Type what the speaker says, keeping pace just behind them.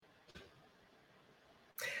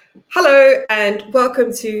Hello, and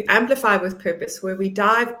welcome to Amplify with Purpose, where we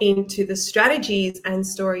dive into the strategies and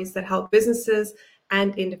stories that help businesses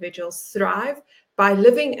and individuals thrive by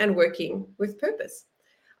living and working with purpose.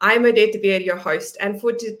 I'm Odette de Beer, your host, and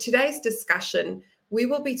for today's discussion, we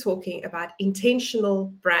will be talking about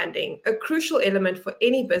intentional branding, a crucial element for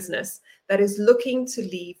any business that is looking to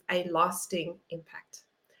leave a lasting impact.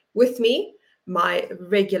 With me, my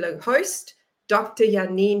regular host, Dr.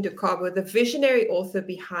 Janine Dukabo, the visionary author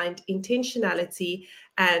behind Intentionality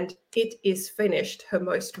and It Is Finished, her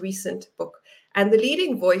most recent book, and the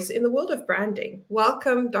leading voice in the world of branding.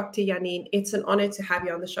 Welcome, Dr. Janine. It's an honor to have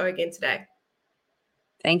you on the show again today.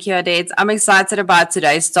 Thank you, Odette. I'm excited about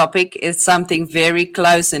today's topic. It's something very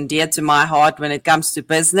close and dear to my heart when it comes to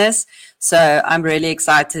business. So I'm really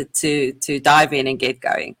excited to dive in and get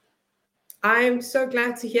going. I'm so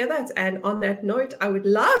glad to hear that. And on that note, I would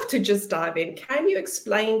love to just dive in. Can you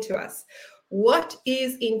explain to us what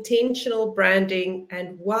is intentional branding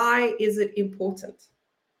and why is it important?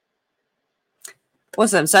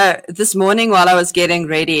 Awesome. So this morning while I was getting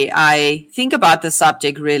ready, I think about the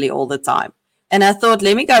subject really all the time. And I thought,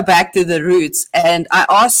 let me go back to the roots. And I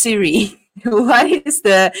asked Siri, what is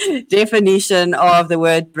the definition of the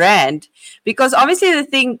word brand? Because obviously the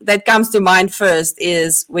thing that comes to mind first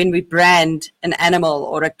is when we brand an animal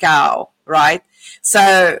or a cow, right?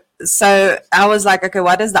 So I was like, okay,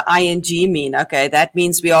 what does the ing mean? Okay, that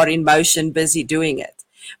means we are in motion, busy doing it.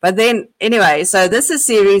 But then anyway, so this is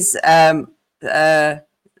Siri's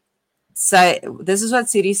this is what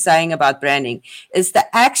Siri's saying about branding. It's the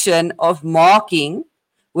action of marking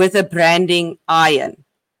with a branding iron.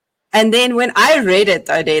 And then when I read it,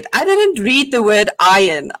 Odette, I didn't read the word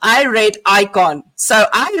iron. I read icon. So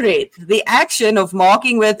I read the action of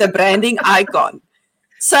marking with a branding icon.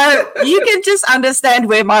 So you can just understand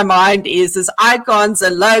where my mind is icons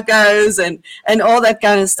and logos and all that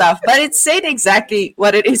kind of stuff. But it said exactly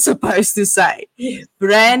what it is supposed to say.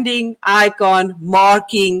 Branding, icon,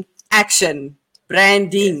 marking, action.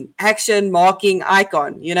 Branding, action, marking,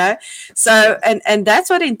 icon, you know? So, and that's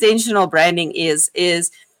what intentional branding is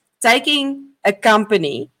taking a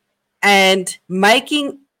company and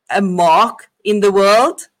making a mark in the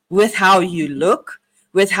world with how you look,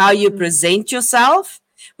 with how you present yourself,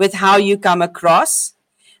 with how you come across.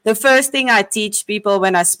 The first thing I teach people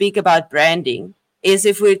when I speak about branding is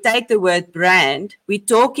if we take the word brand, we're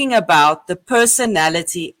talking about the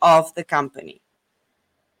personality of the company.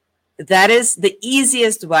 That is the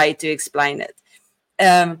easiest way to explain it.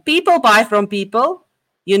 People buy from people.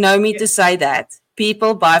 You know me to say that.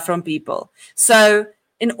 People buy from people. So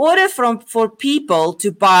in order for people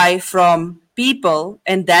to buy from people,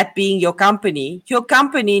 and that being your company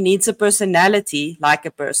needs a personality like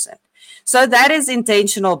a person. So that is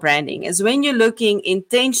intentional branding, is when you're looking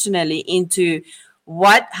intentionally into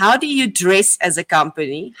how do you dress as a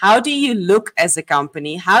company? How do you look as a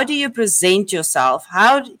company? How do you present yourself?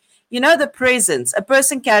 The presence. A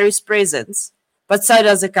person carries presence, but so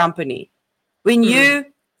does a company. When you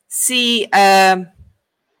see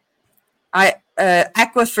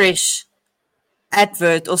Aquafresh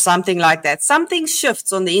advert or something like that, something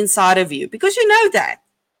shifts on the inside of you because you know that.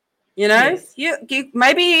 Yes. You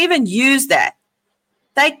maybe you even use that.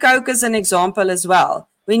 Take Coke as an example as well.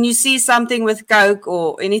 When you see something with Coke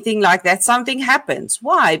or anything like that, something happens.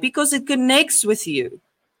 Why? Because it connects with you,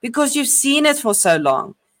 because you've seen it for so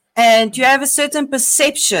long and you have a certain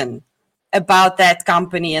perception about that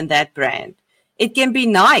company and that brand. It can be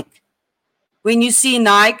Nike. When you see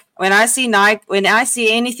Nike, when I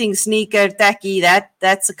see anything sneaker, tacky,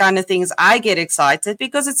 that's the kind of things I get excited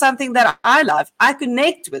because it's something that I love. I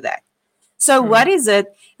connect with that. So what is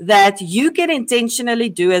it that you can intentionally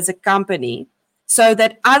do as a company so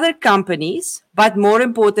that other companies, but more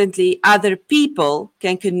importantly, other people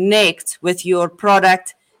can connect with your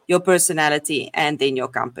product, your personality, and then your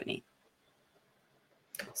company?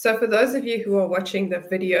 So for those of you who are watching the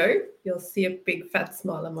video, you'll see a big fat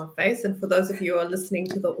smile on my face. And for those of you who are listening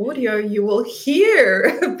to the audio, you will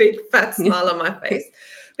hear a big fat smile on my face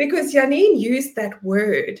because Janine used that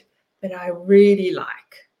word that I really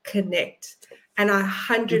like, connect. And I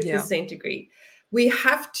 100% agree. We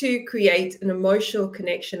have to create an emotional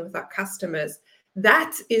connection with our customers.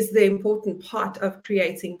 That is the important part of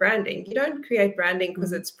creating branding. You don't create branding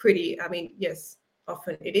because it's pretty. I mean, yes,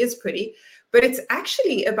 often it is pretty, but it's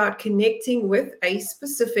actually about connecting with a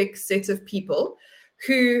specific set of people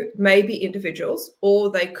who may be individuals or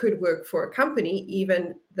they could work for a company.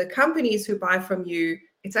 Even the companies who buy from you,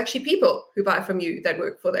 it's actually people who buy from you that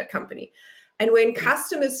work for that company. And when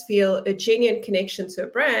customers feel a genuine connection to a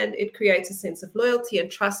brand, it creates a sense of loyalty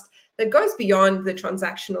and trust that goes beyond the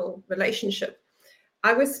transactional relationship.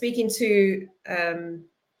 I was speaking to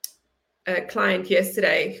a client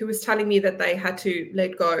yesterday who was telling me that they had to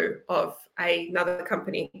let go of another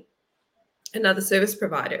company, another service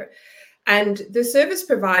provider. And the service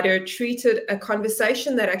provider treated a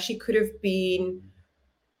conversation that actually could have been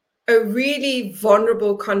a really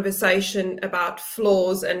vulnerable conversation about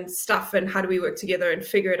flaws and stuff and how do we work together and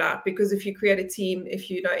figure it out. Because if you create a team,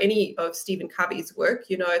 if you know any of Stephen Covey's work,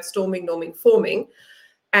 you know it's storming, norming, forming.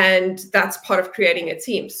 And that's part of creating a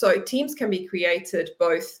team. So teams can be created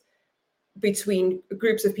both between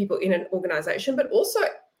groups of people in an organization, but also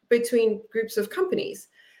between groups of companies.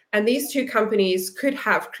 And these two companies could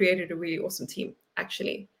have created a really awesome team,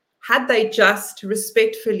 actually, had they just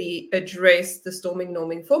respectfully addressed the storming,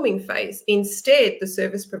 norming, forming phase. Instead, the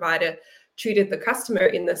service provider treated the customer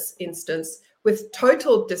in this instance with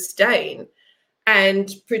total disdain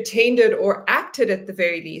and pretended or acted at the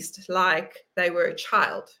very least like they were a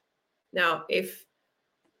child. Now, if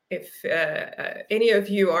any of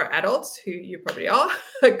you are adults, who you probably are,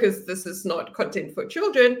 because this is not content for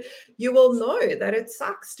children, you will know that it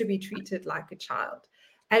sucks to be treated like a child.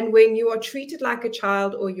 And when you are treated like a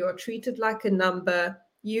child or you are treated like a number,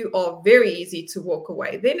 you are very easy to walk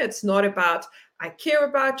away. Then it's not about, I care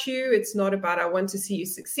about you. It's not about, I want to see you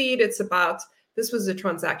succeed. It's about, this was a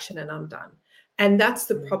transaction and I'm done. And that's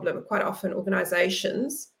the problem. Quite often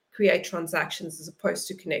organizations create transactions as opposed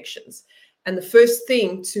to connections. And the first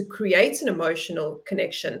thing to create an emotional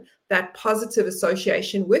connection, that positive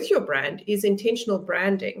association with your brand, is intentional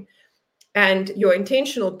branding. And your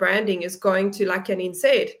intentional branding is going to, like Janine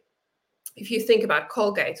said, if you think about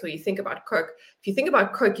Colgate or you think about Coke, if you think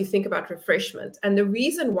about Coke, you think about refreshment. And the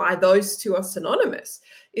reason why those two are synonymous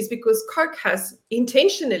is because Coke has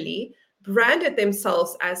intentionally branded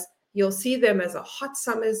themselves as, you'll see them as a hot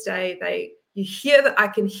summer's day. You hear that, I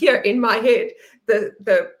can hear in my head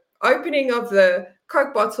the opening of the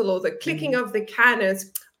Coke bottle or the clicking of the can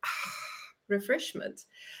is refreshment.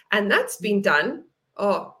 And that's been done,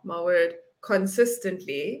 oh my word,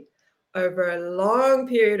 consistently over a long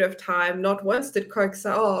period of time. Not once did Coke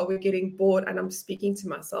say, oh, we're getting bored. And I'm speaking to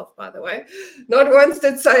myself, by the way. Not once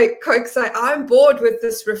did Coke say, I'm bored with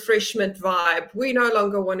this refreshment vibe. We no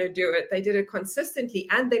longer want to do it. They did it consistently.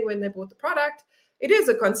 And then when they bought the product, it is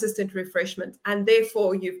a consistent refreshment. And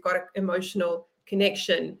therefore, you've got an emotional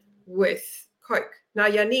connection with Coke. Now,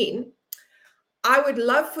 Janine, I would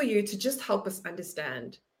love for you to just help us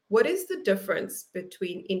understand, what is the difference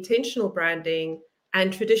between intentional branding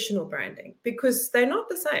and traditional branding? Because they're not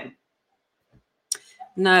the same.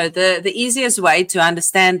 No, the easiest way to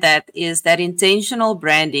understand that is that intentional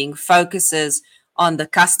branding focuses on the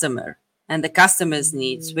customer and the customer's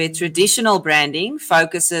needs, where traditional branding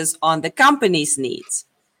focuses on the company's needs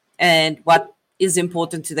and what is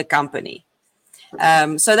important to the company.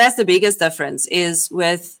 So that's the biggest difference, is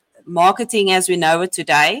with marketing as we know it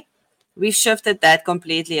today, we've shifted that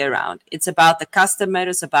completely around. It's about the customer,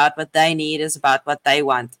 it's about what they need, it's about what they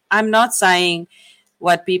want. I'm not saying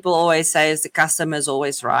what people always say is the customer is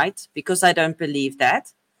always right, because I don't believe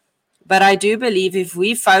that. But I do believe if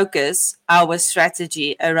we focus our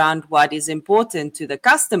strategy around what is important to the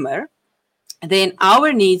customer, then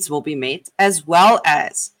our needs will be met as well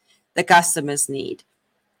as the customer's need.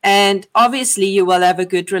 And obviously, you will have a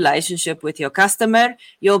good relationship with your customer.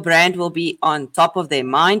 Your brand will be on top of their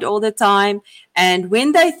mind all the time. And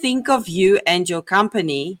when they think of you and your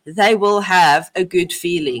company, they will have a good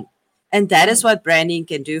feeling. And that is what branding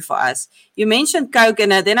can do for us. You mentioned Coke,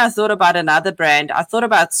 and then I thought about another brand. I thought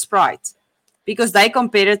about Sprite, because they're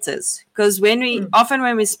competitors. Because when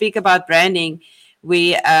we speak about branding,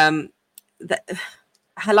 we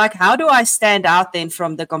like, how do I stand out then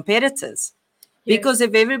from the competitors? Because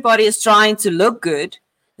if everybody is trying to look good,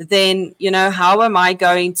 then, you know, how am I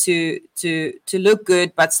going to look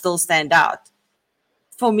good but still stand out?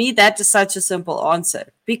 For me, that is such a simple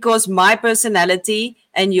answer, because my personality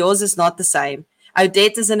and yours is not the same.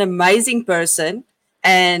 Odette is an amazing person,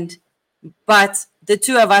 but the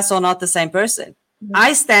two of us are not the same person. Mm-hmm.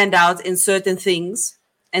 I stand out in certain things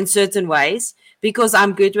and certain ways because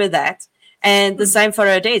I'm good with that. And the same for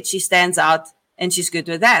Odette. She stands out and she's good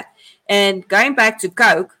with that. And going back to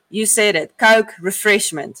Coke, you said it, Coke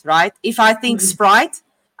refreshment, right? If I think Sprite,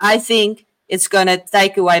 I think it's going to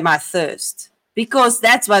take away my thirst, because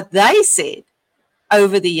that's what they said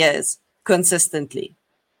over the years consistently.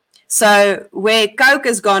 So where Coke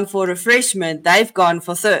has gone for refreshment, they've gone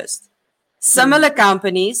for thirst. Similar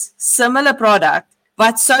companies, similar product,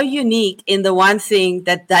 but so unique in the one thing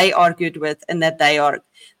that they are good with and that they are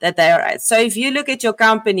at. So if you look at your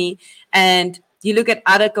company and you look at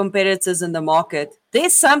other competitors in the market,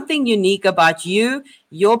 there's something unique about you,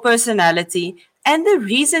 your personality, And the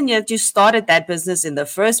reason that you started that business in the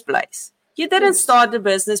first place, you didn't start the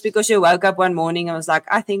business because you woke up one morning and was like,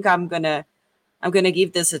 I think I'm gonna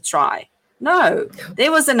give this a try. No,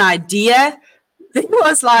 there was an idea. There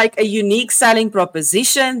was like a unique selling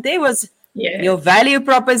proposition. There was your value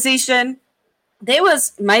proposition. There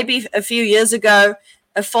was maybe a few years ago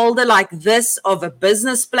a folder like this of a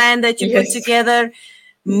business plan that you put together,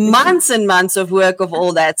 months and months of work of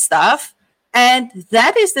all that stuff. And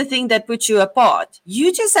that is the thing that puts you apart.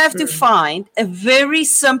 You just have to find a very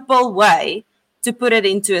simple way to put it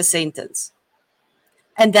into a sentence.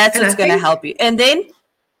 And that's what's going to help you. And then?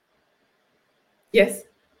 Yes.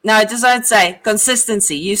 No, I just want to say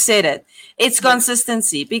consistency. You said it. It's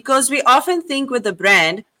consistency, because we often think with a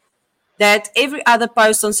brand that every other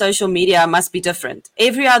post on social media must be different.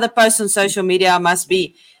 Every other post on social media must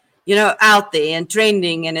be, out there and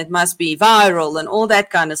trending, and it must be viral and all that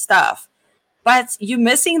kind of stuff. But you're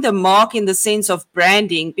missing the mark in the sense of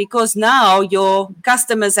branding, because now your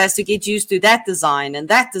customers has to get used to that design and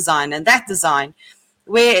that design and that design,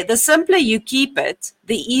 where the simpler you keep it,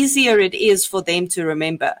 the easier it is for them to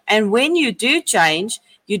remember. And when you do change,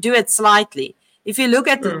 you do it slightly. If you look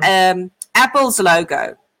at Apple's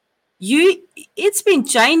logo, it's been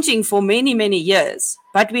changing for many, many years,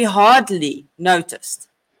 but we hardly noticed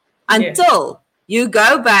until you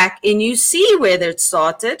go back and you see where it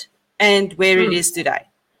started and where it is today.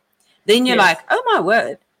 Then you're like, oh my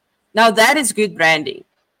word. Now that is good branding.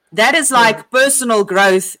 That is like personal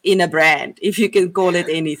growth in a brand, if you can call it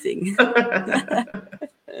anything. I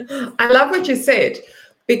love what you said,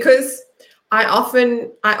 because I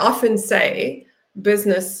often say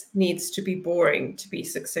business needs to be boring to be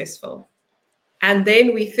successful. And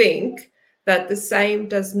then we think that the same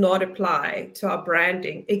does not apply to our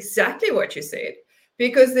branding. Exactly what you said,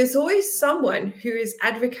 because there's always someone who is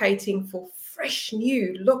advocating for fresh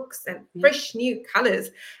new looks and fresh new colors,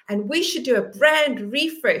 and we should do a brand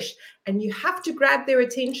refresh, and you have to grab their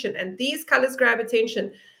attention, and these colors grab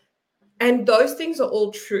attention. And those things are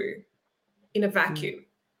all true in a vacuum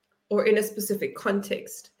or in a specific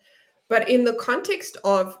context. But in the context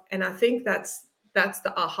of, and I think that's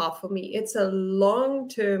the aha for me, it's a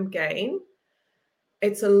long-term game.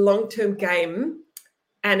 It's a long-term game,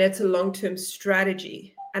 and it's a long-term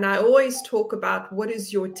strategy. And I always talk about, what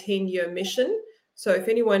is your 10-year mission? So if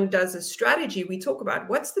anyone does a strategy, we talk about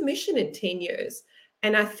what's the mission in 10 years.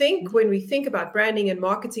 And I think when we think about branding and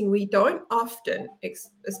marketing, we don't often,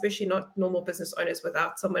 especially not normal business owners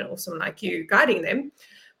without someone awesome like you guiding them,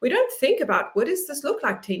 we don't think about, what does this look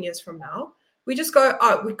like 10 years from now? We just go,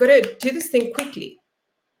 oh, we've got to do this thing quickly.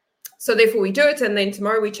 So therefore we do it, and then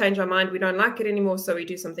tomorrow we change our mind. We don't like it anymore, so we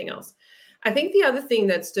do something else. I think the other thing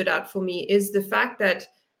that stood out for me is the fact that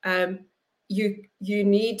you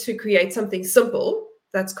need to create something simple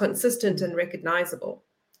that's consistent and recognizable.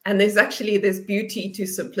 And there's beauty to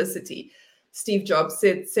simplicity. Steve Jobs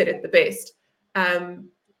said it the best.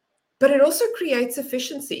 But it also creates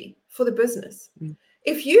efficiency for the business.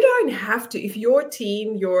 If you don't have to, if your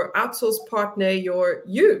team, your outsourced partner,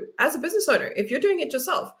 you as a business owner, if you're doing it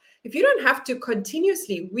yourself, if you don't have to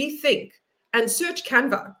continuously rethink and search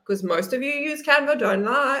Canva, because most of you use Canva, don't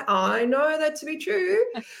lie, I know that to be true.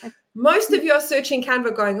 Most of you are searching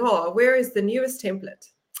Canva going, oh, where is the newest template?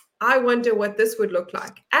 I wonder what this would look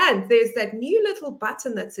like. And there's that new little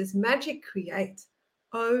button that says Magic Create.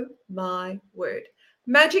 Oh my word.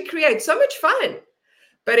 Magic Create, so much fun.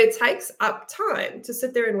 But it takes up time to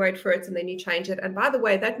sit there and wait for it, and then you change it. And by the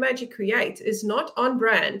way, that Magic Create is not on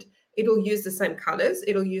brand. It'll use the same colors.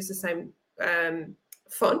 It'll use the same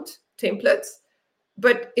font templates,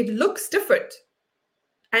 but it looks different.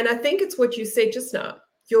 And I think it's what you said just now.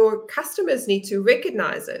 Your customers need to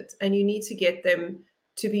recognize it, and you need to get them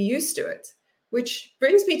to be used to it, which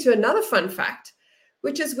brings me to another fun fact,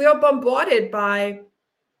 which is we are bombarded by,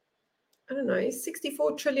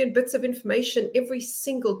 64 trillion bits of information every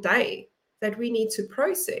single day that we need to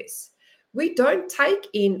process. We don't take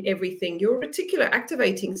in everything. Your reticular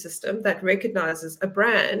activating system that recognizes a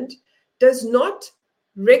brand does not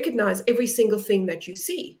recognize every single thing that you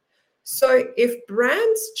see. So if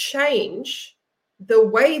brands change the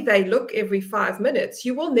way they look every 5 minutes,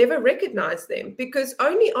 you will never recognize them, because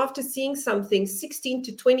only after seeing something 16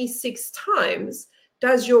 to 26 times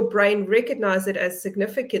does your brain recognize it as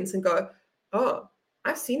significance and go, oh,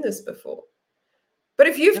 I've seen this before. But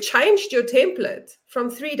if you've changed your template from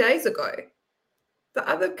 3 days ago, the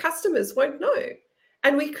other customers won't know.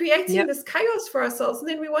 And we're creating this chaos for ourselves. And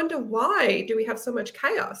then we wonder, why do we have so much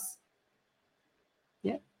chaos?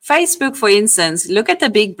 Yeah. Facebook, for instance, look at the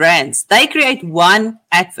big brands. They create one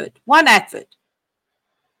advert,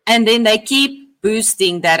 and then they keep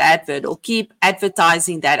boosting that advert or keep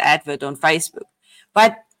advertising that advert on Facebook.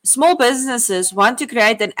 But small businesses want to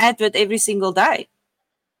create an advert every single day.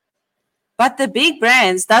 But the big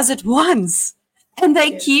brands does it once and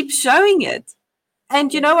they keep showing it.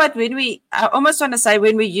 And you know what, I almost want to say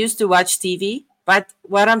when we used to watch TV, but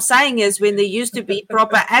what I'm saying is when there used to be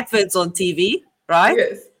proper adverts on TV, right?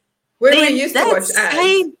 Yes. When we used to watch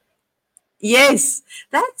ads. Yes,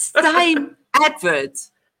 that same advert.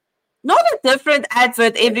 Not a different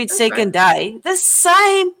advert every second day. The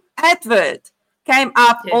same advert came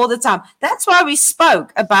up all the time. That's why we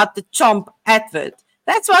spoke about the Chomp advert.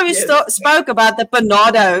 That's why we spoke about the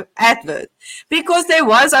Panado advert, because there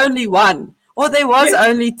was only one or there was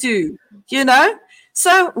only two, you know?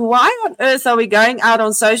 So why on earth are we going out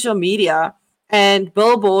on social media and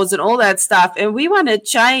billboards and all that stuff, and we want to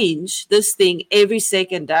change this thing every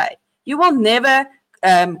second day? You will never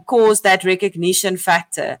cause that recognition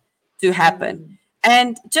factor to happen.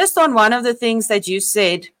 And just on one of the things that you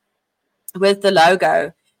said with the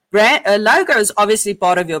logo, a logo is obviously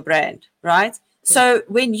part of your brand, right? So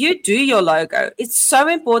when you do your logo, it's so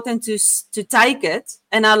important to take it.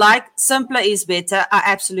 And I like simpler is better. I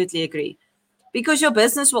absolutely agree, because your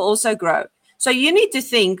business will also grow. So you need to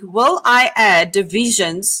think, will I add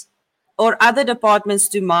divisions or other departments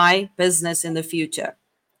to my business in the future?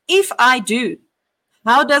 If I do,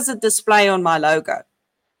 how does it display on my logo?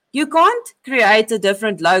 You can't create a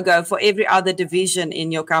different logo for every other division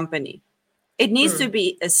in your company. It needs to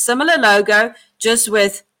be a similar logo, just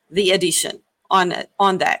with the addition on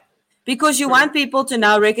that, because you want people to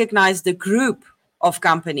now recognize the group of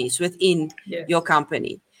companies within your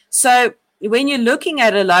company. So when you're looking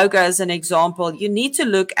at a logo as an example, you need to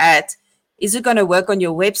look at, is it going to work on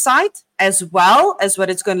your website as well as what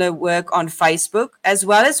it's going to work on Facebook, as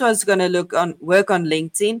well as what's going to work on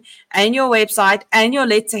LinkedIn and your website and your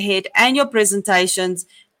letterhead and your presentations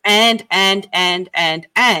and.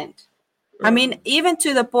 I mean, even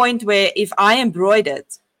to the point where if I embroider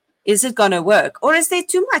it, is it going to work? Or is there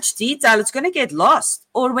too much detail? It's going to get lost.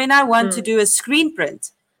 Or when I want to do a screen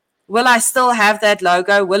print, will I still have that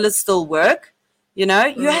logo? Will it still work? You know,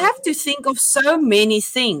 you have to think of so many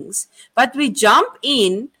things, but we jump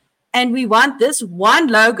in and we want this one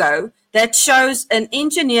logo that shows an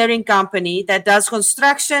engineering company that does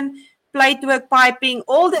construction, platework, piping,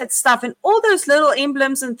 all that stuff, and all those little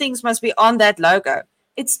emblems and things must be on that logo.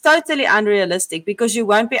 It's totally unrealistic, because you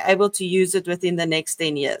won't be able to use it within the next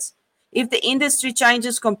 10 years. If the industry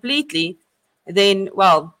changes completely, then,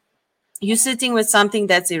 well, you're sitting with something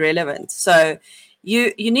that's irrelevant. So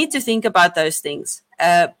you need to think about those things.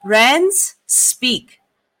 Brands speak.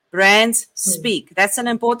 Brands speak. That's an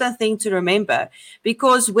important thing to remember,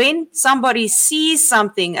 because when somebody sees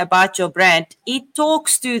something about your brand, it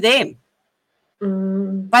talks to them.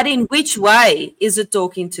 But in which way is it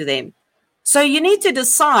talking to them? So you need to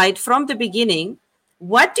decide from the beginning,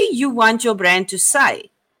 what do you want your brand to say?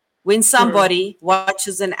 When somebody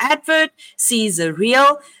watches an advert, sees a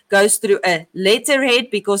reel, goes through a letterhead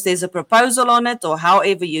because there's a proposal on it, or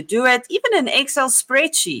however you do it, even an Excel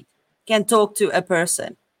spreadsheet can talk to a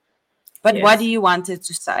person. But what do you want it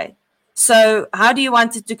to say? So how do you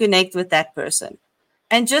want it to connect with that person?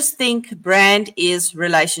 And just think, brand is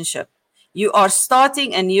relationship. You are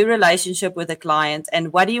starting a new relationship with a client,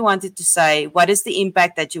 and what do you want it to say? What is the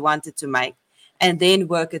impact that you want it to make? And then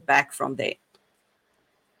work it back from there.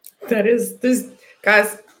 That is this,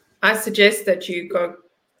 guys. I suggest that you go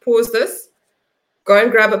pause this, go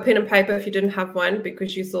and grab a pen and paper if you didn't have one,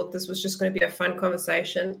 because you thought this was just going to be a fun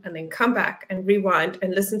conversation, and then come back and rewind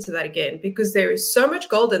and listen to that again, because there is so much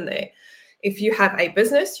gold in there. If you have a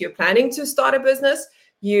business, you're planning to start a business,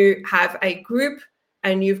 you have a group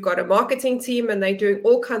and you've got a marketing team and they're doing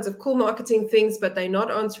all kinds of cool marketing things, but they're not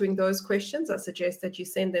answering those questions, I suggest that you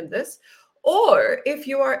send them this. Or if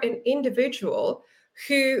you are an individual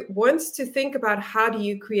who wants to think about how do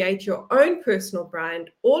you create your own personal brand,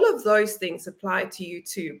 all of those things apply to you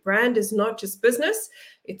too. Brand is not just business,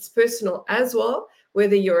 it's personal as well.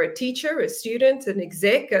 Whether you're a teacher, a student, an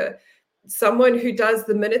exec, someone who does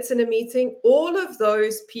the minutes in a meeting, all of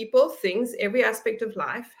those people, things, every aspect of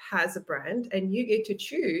life has a brand, and you get to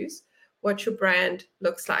choose what your brand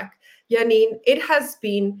looks like. Janine, it has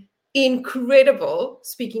been incredible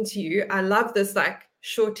speaking to you. I love this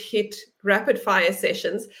short hit rapid fire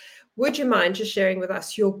sessions. Would you mind just sharing with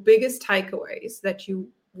us your biggest takeaways that you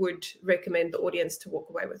would recommend the audience to walk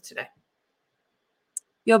away with today?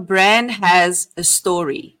 Your brand has a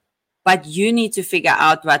story, but you need to figure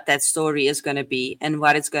out what that story is going to be and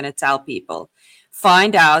what it's going to tell people.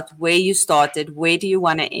 Find out where you started, where do you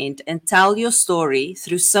want to end, and tell your story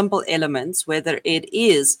through simple elements, whether it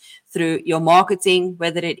is through your marketing,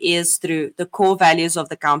 whether it is through the core values of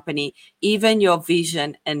the company, even your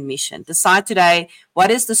vision and mission. Decide today,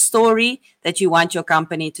 what is the story that you want your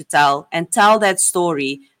company to tell, and tell that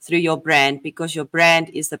story through your brand, because your brand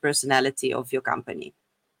is the personality of your company.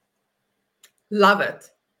 Love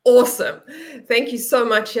it. Awesome. Thank you so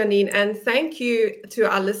much, Janine. And thank you to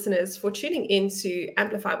our listeners for tuning in to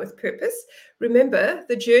Amplify with Purpose. Remember,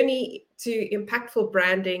 the journey to impactful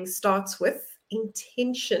branding starts with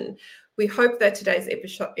intention. We hope that today's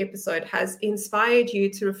episode has inspired you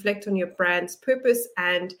to reflect on your brand's purpose.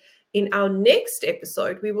 And in our next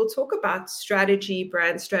episode, we will talk about strategy,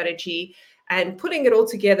 brand strategy, and putting it all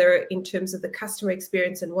together in terms of the customer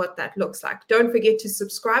experience and what that looks like. Don't forget to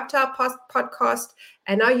subscribe to our podcast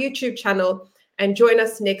and our YouTube channel, and join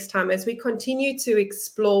us next time as we continue to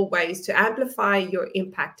explore ways to amplify your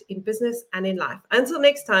impact in business and in life. Until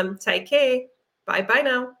next time, take care. Bye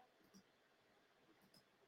now.